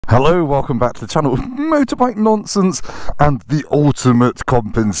Hello, welcome back to the channel. Motorbike nonsense, and the ultimate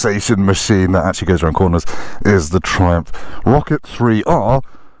compensation machine that actually goes around corners is the Triumph Rocket 3R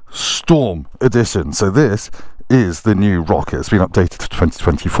Storm Edition. So this is the new Rocket. It's been updated to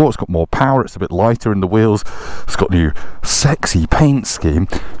 2024. It's got more power, it's a bit lighter in the wheels, it's got new sexy paint scheme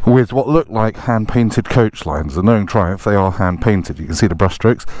with what look like hand painted coach lines. And knowing Triumph, they are hand painted. You can see the brush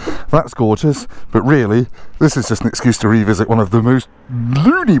strokes. That's gorgeous, but really this is just an excuse to revisit one of the most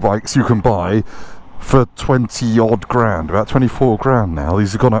loony bikes you can buy for 20 odd grand, about 24 grand now.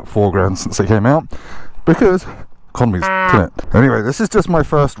 These have gone up 4 grand since they came out because economy's it. Anyway, this is just my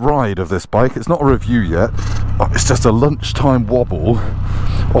first ride of this bike. It's not a review yet. It's just a lunchtime wobble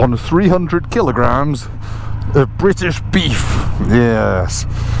on 300 kilograms of British beef. Yes,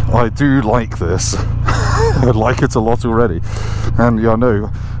 I do like this. I like it a lot already. And yeah, I know,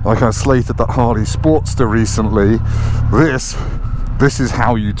 like I slated that Harley Sportster recently. This is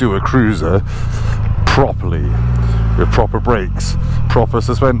how you do a cruiser properly, with proper brakes, proper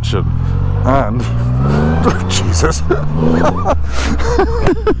suspension, and oh, Jesus,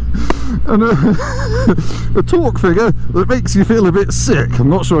 and a torque figure that makes you feel a bit sick. I'm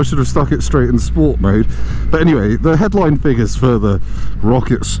not sure I should have stuck it straight in sport mode, but anyway, the headline figures for the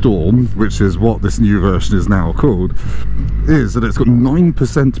Rocket Storm, which is what this new version is now called, is that it's got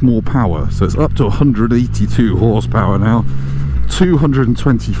 9% more power, so it's up to 182 horsepower now.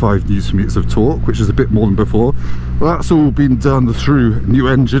 225 newton meters of torque, which is a bit more than before. That's all been done through new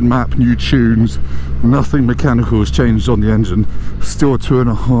engine map, new tunes. Nothing mechanical has changed on the engine. Still a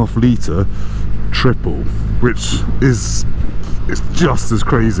 2.5 litre triple, which is just as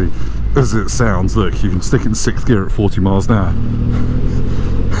crazy as it sounds. Look, you can stick it in 6th gear at 40 miles an hour.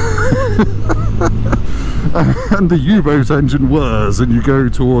 And the U-boat engine whirs and you go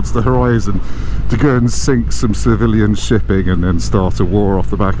towards the horizon to go and sink some civilian shipping and then start a war off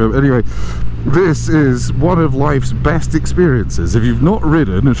the back of it. Anyway, this is one of life's best experiences. If you've not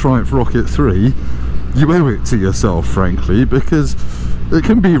ridden a Triumph Rocket 3, you owe it to yourself, frankly, because it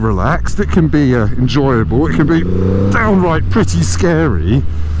can be relaxed, it can be enjoyable, it can be downright pretty scary,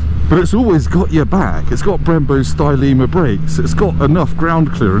 but it's always got your back. It's got Brembo Stylema brakes. It's got enough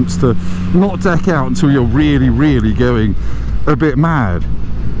ground clearance to not deck out until you're really going a bit mad.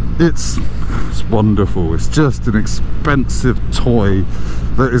 It's wonderful. It's just an expensive toy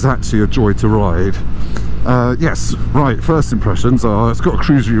that is actually a joy to ride. Yes, right, first impressions are it's got a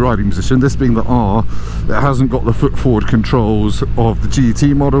cruisery riding position. This being the R, it hasn't got the foot forward controls of the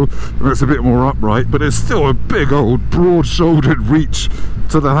GT model, and it's a bit more upright, but it's still a big old broad-shouldered reach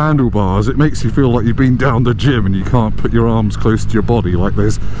to the handlebars. It makes you feel like you've been down the gym and you can't put your arms close to your body like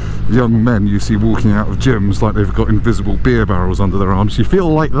those young men you see walking out of gyms like they've got invisible beer barrels under their arms. You feel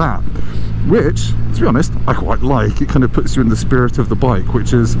like that, which, to be honest, I quite like. It kind of puts you in the spirit of the bike,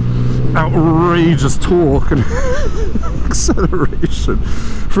 which is outrageous torque and acceleration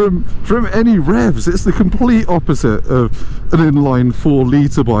from any revs. It's the complete opposite of an inline 4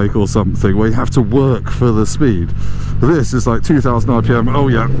 litre bike or something where you have to work for the speed. This is like 2000 RPM. Oh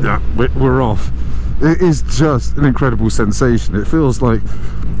yeah, we're off. It is just an incredible sensation. It feels like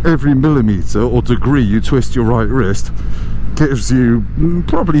every millimetre or degree you twist your right wrist gives you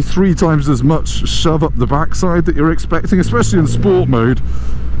probably 3 times as much shove up the backside that you're expecting, especially in sport mode.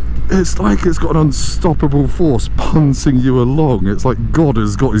 It's like it's got an unstoppable force punting you along. It's like God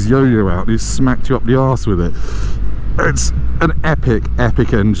has got his yo-yo out and he's smacked you up the arse with it. It's an epic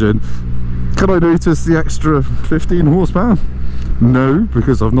engine. Can I notice the extra 15 horsepower? No,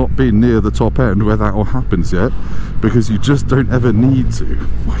 because I've not been near the top end where that all happens yet, because you just don't ever need to.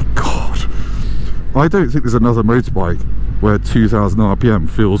 My God, I don't think there's another motorbike where 2000 RPM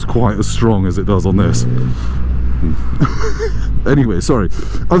feels quite as strong as it does on this. Anyway, sorry,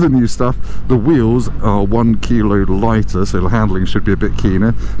 other new stuff. The wheels are 1 kilo lighter, so the handling should be a bit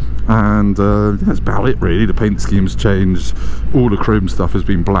keener, and that's about it really. The paint scheme's changed, all the chrome stuff has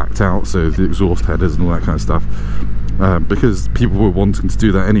been blacked out, so the exhaust headers and all that kind of stuff, because people were wanting to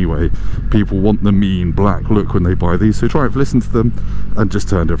do that anyway. People want the mean black look when they buy these, so Triumph listened to them and just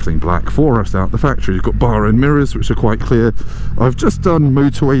turned everything black for us out the factory. You've got bar end mirrors which are quite clear. I've just done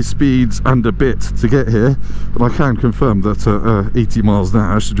motorway speeds and a bit to get here, and I can confirm that at 80 miles an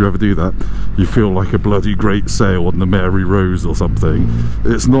hour, should you ever do that, you feel like a bloody great sail on the Mary Rose or something.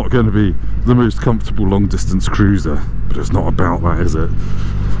 It's not going to be the most comfortable long distance cruiser, but it's not about that, is it?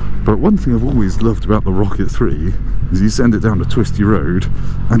 But one thing I've always loved about the Rocket 3 is you send it down a twisty road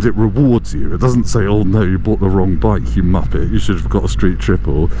and it rewards you. It doesn't say, oh no, you bought the wrong bike, you muppet, you should have got a street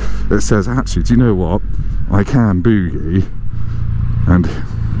triple. It says, actually, do you know what, I can boogie, and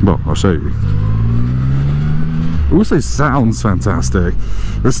well, I'll show you. Also sounds fantastic.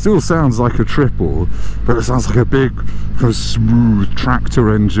 It still sounds like a triple, but it sounds like a big kind of smooth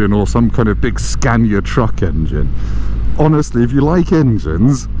tractor engine or some kind of big Scania truck engine. Honestly, if you like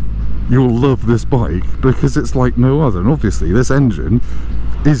engines, you'll love this bike because it's like no other. And obviously this engine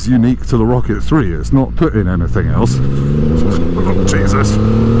is unique to the Rocket 3. It's not put in anything else. Oh, Jesus.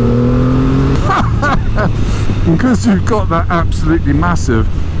 Because you've got that absolutely massive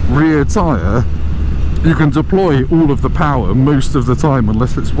rear tyre, you can deploy all of the power most of the time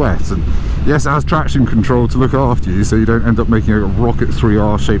unless it's wet. And yes, it has traction control to look after you so you don't end up making a Rocket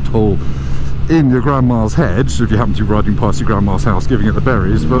 3R shaped hole in your grandma's hedge if you happen to be riding past your grandma's house giving it the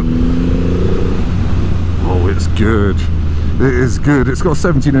berries. But oh, it's good. It is good. It's got a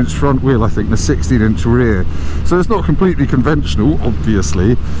 17-inch front wheel, I think, and a 16-inch rear, so it's not completely conventional,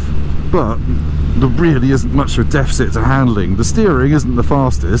 obviously, but there really isn't much of a deficit to handling. The steering isn't the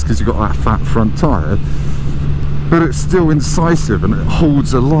fastest because you've got that fat front tyre, but it's still incisive and it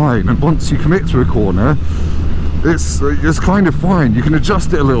holds a line, and once you commit to a corner, it's kind of fine. You can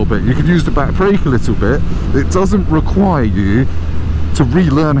adjust it a little bit, you can use the back brake a little bit. It doesn't require you to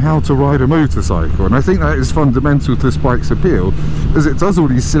relearn how to ride a motorcycle, and I think that is fundamental to this bike's appeal, as it does all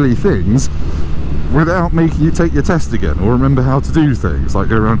these silly things without making you take your test again or remember how to do things like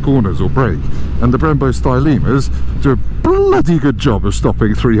go around corners or brake. And the Brembo Stylemas do a bloody good job of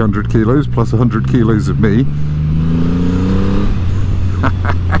stopping 300 kilos plus 100 kilos of me.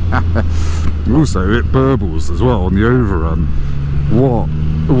 Also, it burbles as well on the overrun. What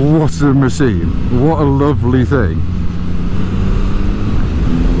a machine, what a lovely thing.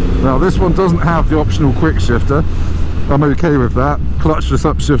 Now this one doesn't have the optional quick shifter. I'm okay with that. Clutchless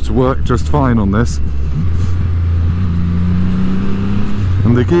upshifts work just fine on this.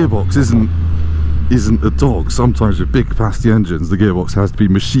 And the gearbox isn't a dog. Sometimes with big capacity engines the gearbox has to be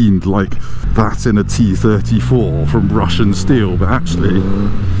machined like that in a T34 from Russian steel, but actually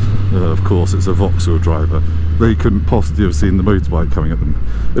of course it's a Vauxhall driver. They couldn't possibly have seen the motorbike coming at them,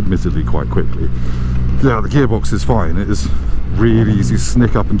 admittedly quite quickly. Yeah, the gearbox is fine. It is really easy to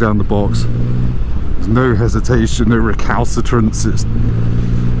snick up and down the box. There's no hesitation, no recalcitrance. It's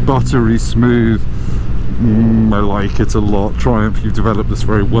buttery smooth. I like it a lot. Triumph, you've developed this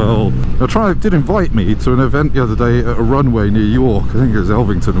very well. Now Triumph did invite me to an event the other day at a runway near York, I think it was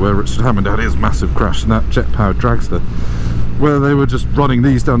Elvington, where Richard Hammond had his massive crash in that jet-powered dragster, where they were just running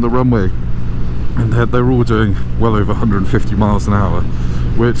these down the runway, and they were all doing well over 150 miles an hour,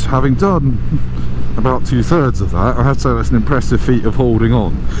 which, having done about 2/3 of that, I have to say that's an impressive feat of holding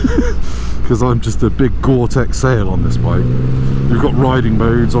on. Because I'm just a big Gore-Tex sail on this bike. You've got riding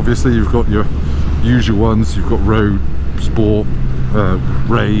modes, obviously. You've got your usual ones. You've got road, sport,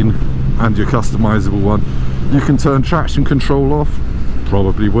 rain, and your customizable one. You can turn traction control off.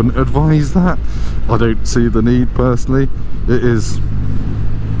 Probably wouldn't advise that. I don't see the need personally. It is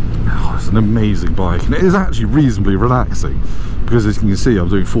it's an amazing bike, and it is actually reasonably relaxing. Because as you can see, I'm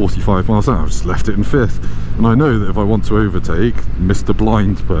doing 45 miles an hour. I've just left it in fifth, and I know that if I want to overtake Mr.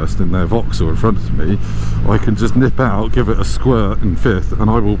 Blind person in their Vauxhall in front of me, I can just nip out, give it a squirt in fifth, and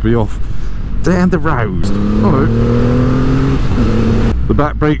I will be off down the road. Hello. The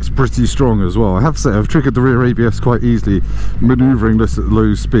back brake's pretty strong as well. I have to say, I've triggered the rear ABS quite easily, manoeuvring this at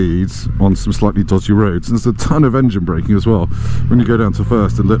low speeds on some slightly dodgy roads. And there's a ton of engine braking as well when you go down to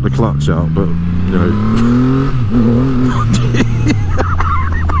first and let the clutch out, but you know.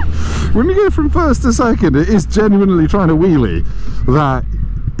 When you go from first to second, it is genuinely trying to wheelie. That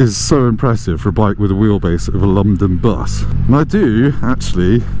is so impressive for a bike with a wheelbase of a London bus. And I do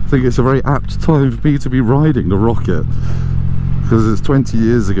actually think it's a very apt time for me to be riding the Rocket, because it's 20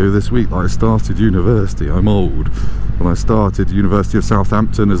 years ago this week that I started university. I'm old. When I started University of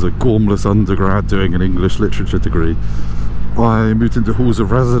Southampton as a gormless undergrad doing an English literature degree, I moved into halls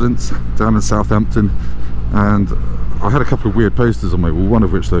of residence down in Southampton, and I had a couple of weird posters on my wall, one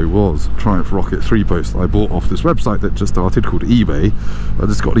of which though was Triumph Rocket 3 poster I bought off this website that just started called eBay. I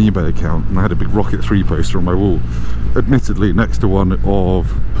just got an eBay account and I had a big Rocket 3 poster on my wall, admittedly next to one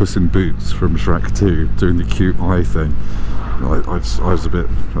of Puss in Boots from Shrek 2 doing the cute eye thing. I was a bit,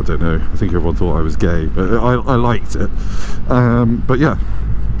 I don't know, I think everyone thought I was gay, but I liked it. But yeah,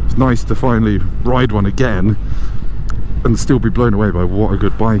 it's nice to finally ride one again and still be blown away by what a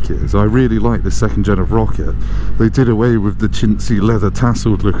good bike it is. I really like the second gen of Rocket. They did away with the chintzy leather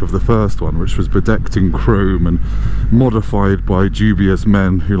tasseled look of the first one, which was bedecked in chrome and modified by dubious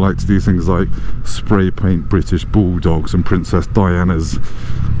men who like to do things like spray paint British bulldogs and Princess Diana's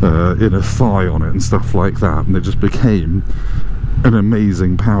inner thigh on it and stuff like that, and it just became an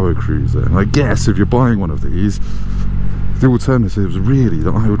amazing power cruiser. And I guess if you're buying one of these, The alternatives really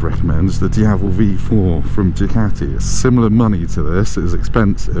that I would recommend is the Diavel V4 from Ducati. It's similar money to this, it is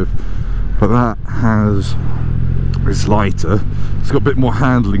expensive, but that it's lighter, it's got a bit more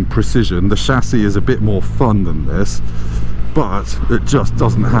handling precision, the chassis is a bit more fun than this, but it just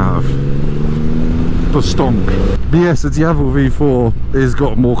doesn't have the stonk. But yes, the Diavel V4 has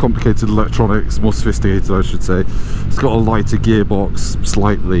got more complicated electronics, more sophisticated I should say. It's got a lighter gearbox,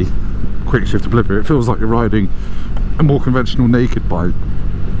 slightly quick shift oblivion. It feels like you're riding a more conventional naked bike,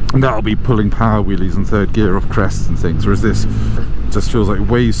 and that'll be pulling power wheelies in third gear off crests and things, whereas this just feels like it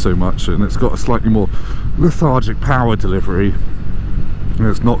weighs so much, and it's got a slightly more lethargic power delivery, and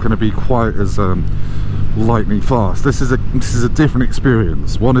it's not going to be quite as lightning fast. This is a different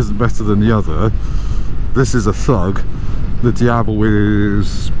experience. One isn't better than the other. This is a thug. The Diavel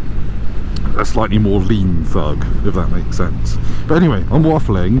is a slightly more lean thug, if that makes sense. But anyway, I'm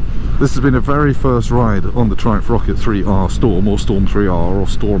waffling. This has been a very first ride on the Triumph Rocket 3R Storm, or Storm 3R, or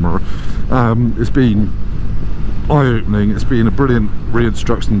Stormer. It's been eye-opening. It's been a brilliant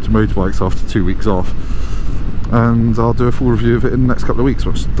reintroduction to motorbikes after 2 weeks off, and I'll do a full review of it in the next couple of weeks.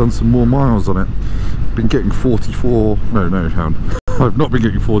 I've done some more miles on it. Been getting 44, no, hang on. I've not been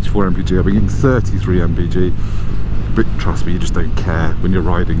getting 44 mpg, I've been getting 33 mpg. But trust me, you just don't care when you're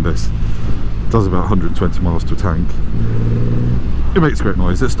riding this. It does about 120 miles to a tank. It makes great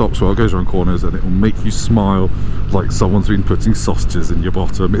noise, it stops well, goes around corners, and it will make you smile like someone's been putting sausages in your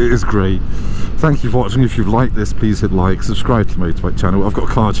bottom. It is great. Thank you for watching. If you've liked this, please hit like, subscribe to the motorbike channel. I've got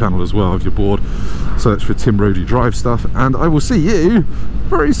a car channel as well if you're bored. Search for Tim Rodey Drive Stuff, and I will see you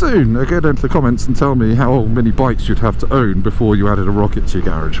very soon. Get into the comments and tell me how many bikes you'd have to own before you added a rocket to your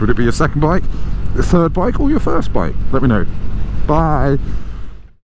garage. Would it be your second bike, your third bike, or your first bike? Let me know. Bye.